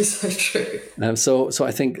so true. So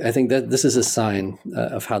I think that this is a sign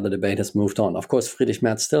of how the debate has moved on. Of course, Friedrich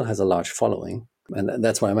Merz still has a large following. And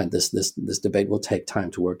that's what I meant. This debate will take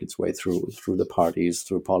time to work its way through the parties,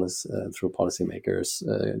 through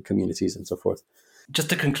policymakers, communities, and so forth. Just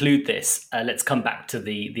to conclude this, let's come back to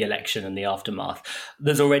the election and the aftermath.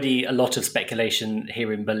 There's already a lot of speculation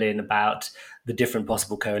here in Berlin about the different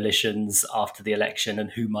possible coalitions after the election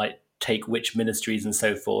and who might take which ministries and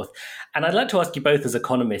so forth. And I'd like to ask you both as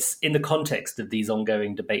economists, in the context of these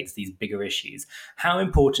ongoing debates, these bigger issues, how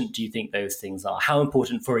important do you think those things are? How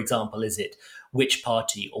important, for example, is it which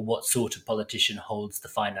party or what sort of politician holds the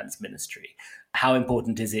finance ministry? How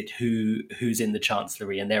important is it who's in the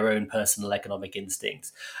chancellery and their own personal economic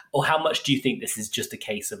instincts? Or how much do you think this is just a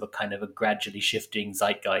case of a kind of a gradually shifting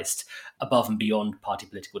zeitgeist above and beyond party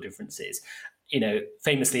political differences?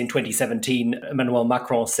 Famously in 2017, Emmanuel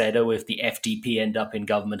Macron said, if the FDP end up in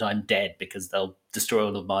government, I'm dead because they'll destroy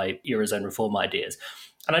all of my Eurozone reform ideas.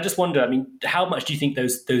 And I just wonder, I mean, how much do you think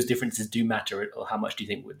those differences do matter, or how much do you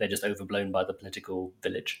think they're just overblown by the political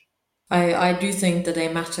village? I do think that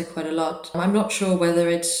they matter quite a lot. I'm not sure whether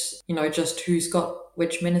it's, just who's got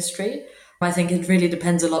which ministry. I think it really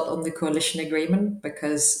depends a lot on the coalition agreement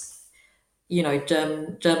because,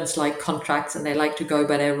 Germans like contracts and they like to go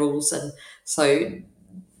by their rules. And so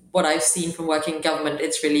what I've seen from working in government,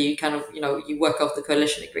 it's really you kind of, you work off the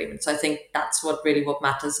coalition agreement. So I think that's what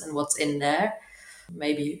matters and what's in there.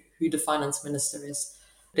 Maybe who the finance minister is.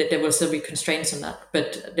 There will still be constraints on that,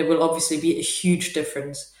 but there will obviously be a huge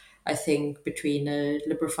difference, I think, between a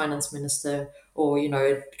liberal finance minister or,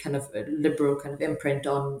 kind of a liberal kind of imprint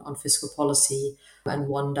on fiscal policy and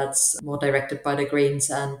one that's more directed by the Greens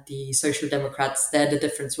and the Social Democrats. There, the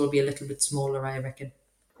difference will be a little bit smaller, I reckon.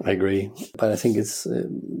 I agree, but I think it's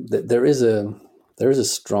there is a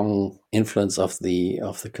strong influence of the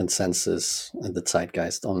consensus and the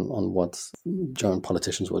zeitgeist on what German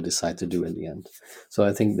politicians will decide to do in the end. So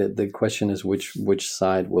I think that the question is which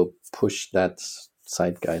side will push that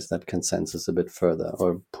zeitgeist, that consensus a bit further,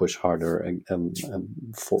 or push harder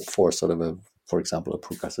for sort of for example, a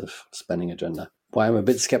progressive spending agenda. Why I'm a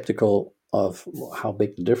bit skeptical of how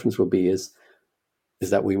big the difference will be is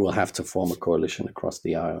that we will have to form a coalition across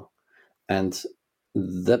the aisle. And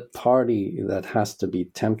the party that has to be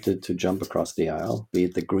tempted to jump across the aisle, be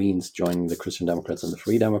it the Greens joining the Christian Democrats and the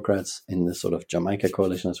Free Democrats in the sort of Jamaica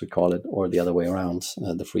coalition, as we call it, or the other way around,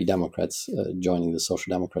 the Free Democrats joining the Social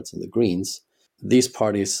Democrats and the Greens, these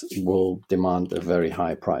parties will demand a very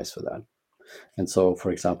high price for that. And so,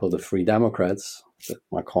 for example, the Free Democrats,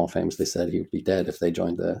 Macron famously said he would be dead if they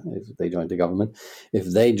joined the government. If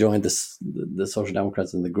they joined the Social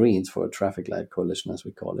Democrats and the Greens for a traffic light coalition, as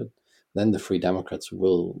we call it, then the Free Democrats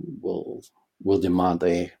will demand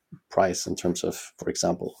a price in terms of, for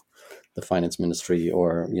example, the finance ministry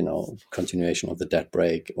or, continuation of the debt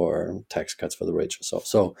brake or tax cuts for the rich.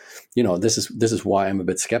 So this is why I'm a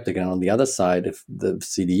bit skeptical. And on the other side, if the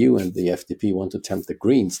CDU and the FDP want to tempt the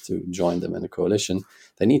Greens to join them in a coalition,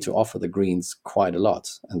 they need to offer the Greens quite a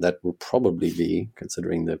lot. And that will probably be,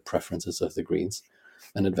 considering the preferences of the Greens,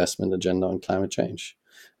 an investment agenda on climate change.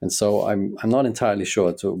 And so I'm not entirely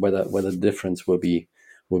sure whether the difference will be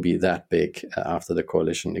that big after the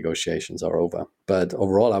coalition negotiations are over. But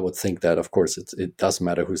overall, I would think that, of course, it does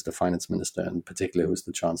matter who's the finance minister and particularly who's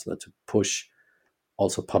the chancellor to push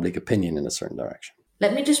also public opinion in a certain direction.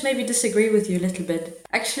 Let me just maybe disagree with you a little bit.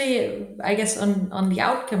 Actually, I guess on the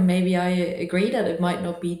outcome, maybe I agree that it might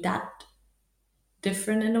not be that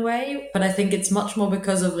different in a way, but I think it's much more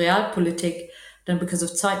because of Realpolitik than because of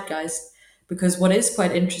Zeitgeist. Because what is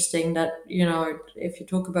quite interesting that, if you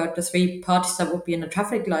talk about the three parties that would be in a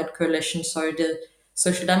traffic light coalition, so the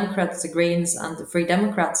Social Democrats, the Greens and the Free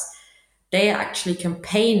Democrats, they are actually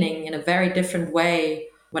campaigning in a very different way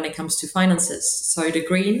when it comes to finances. So the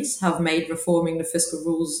Greens have made reforming the fiscal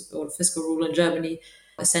rules or the fiscal rule in Germany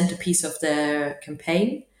a centerpiece of their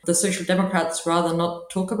campaign. The Social Democrats rather not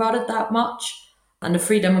talk about it that much. And the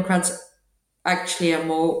Free Democrats actually are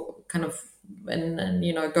more kind of and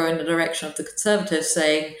go in the direction of the Conservatives,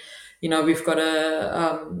 saying, we've got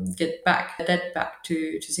to get debt back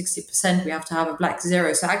to 60%. We have to have a black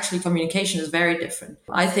zero. So actually communication is very different.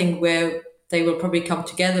 I think where they will probably come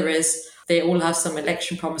together is they all have some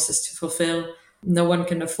election promises to fulfill. No one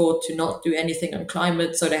can afford to not do anything on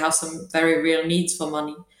climate. So they have some very real needs for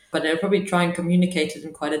money, but they'll probably try and communicate it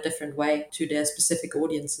in quite a different way to their specific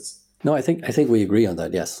audiences. No, I think we agree on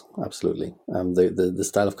that. Yes, absolutely. The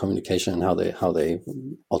style of communication and how they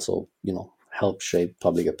also help shape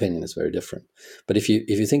public opinion is very different. But if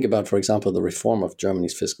you think about, for example, the reform of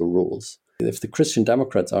Germany's fiscal rules, if the Christian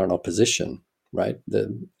Democrats are in opposition, right,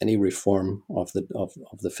 any reform of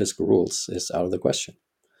the fiscal rules is out of the question,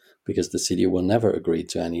 because the CDU will never agree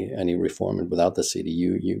to any reform, and without the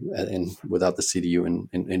CDU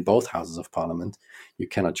in both houses of parliament, you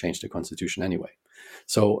cannot change the constitution anyway.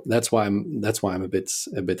 So that's why I'm a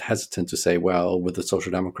bit hesitant to say, well, with the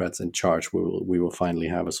Social Democrats in charge, we will finally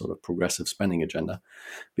have a sort of progressive spending agenda,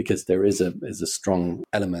 because there is a strong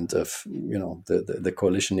element of the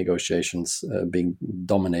coalition negotiations being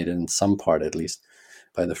dominated in some part at least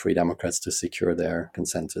by the Free Democrats to secure their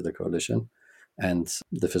consent to the coalition, and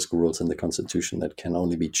the fiscal rules in the constitution that can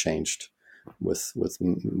only be changed with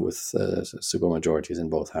super majorities in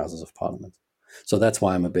both houses of parliament. So that's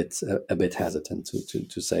why I'm a bit hesitant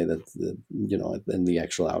to say that in the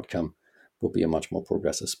actual outcome will be a much more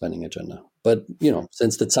progressive spending agenda. But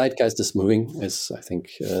since the zeitgeist is moving, I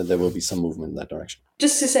think there will be some movement in that direction.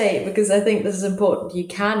 Just to say, because I think this is important, you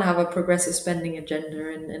can have a progressive spending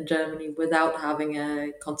agenda in Germany without having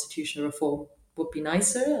a constitutional reform. would be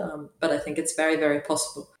nicer, but I think it's very, very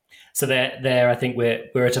possible. So there, I think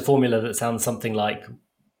we're at a formula that sounds something like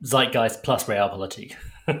Zeitgeist plus Realpolitik.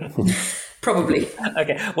 Probably.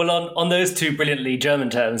 Okay. Well, on those two brilliantly German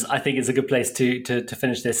terms, I think it's a good place to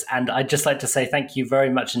finish this. And I'd just like to say thank you very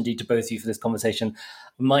much indeed to both of you for this conversation.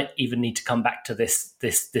 We might even need to come back to this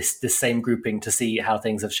same grouping to see how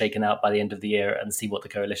things have shaken out by the end of the year and see what the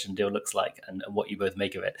coalition deal looks like and what you both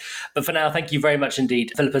make of it. But for now, thank you very much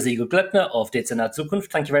indeed, Philippa Siegel-Glöckner of Dezernat Zukunft.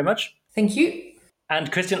 Thank you very much. Thank you.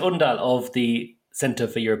 And Christian Odendahl of the Centre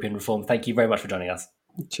for European Reform. Thank you very much for joining us.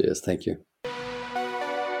 Cheers. Thank you.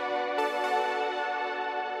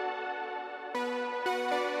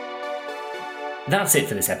 That's it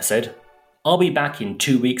for this episode. I'll be back in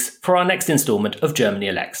 2 weeks for our next instalment of Germany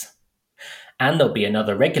Elects. And there'll be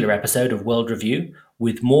another regular episode of World Review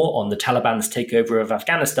with more on the Taliban's takeover of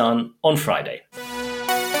Afghanistan on Friday.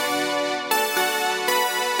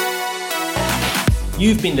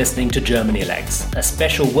 You've been listening to Germany Elects, a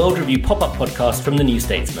special World Review pop-up podcast from The New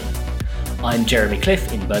Statesman. I'm Jeremy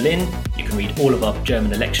Cliff in Berlin. You can read all of our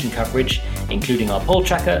German election coverage, including our poll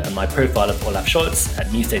tracker and my profile of Olaf Scholz at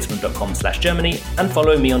newstatesman.com/Germany, and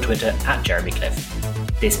follow me on Twitter at Jeremy Cliff.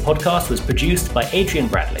 This podcast was produced by Adrian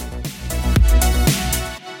Bradley.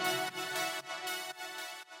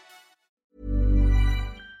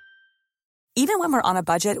 Even when we're on a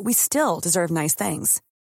budget, we still deserve nice things.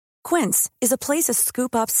 Quince is a place to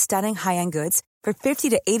scoop up stunning high-end goods for 50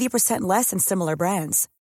 to 80% less than similar brands.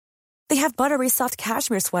 They have buttery soft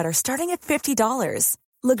cashmere sweaters starting at $50,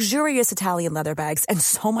 luxurious Italian leather bags, and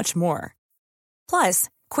so much more. Plus,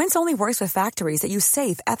 Quince only works with factories that use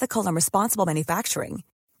safe, ethical, and responsible manufacturing.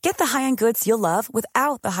 Get the high-end goods you'll love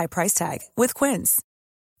without the high price tag with Quince.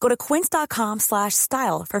 Go to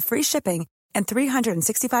quince.com/style for free shipping and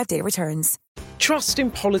 365-day returns. Trust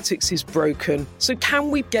in politics is broken, so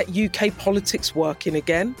can we get UK politics working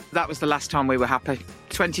again? That was the last time we were happy.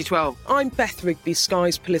 2012. I'm Beth Rigby,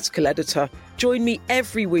 Sky's political editor. Join me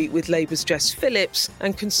every week with Labour's Jess Phillips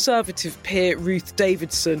and Conservative peer Ruth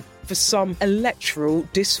Davidson for some electoral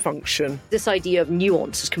dysfunction. This idea of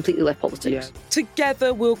nuance has completely left politics.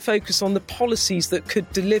 Together, we'll focus on the policies that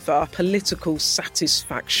could deliver political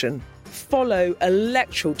satisfaction. Follow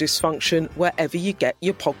Electoral Dysfunction wherever you get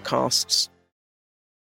your podcasts.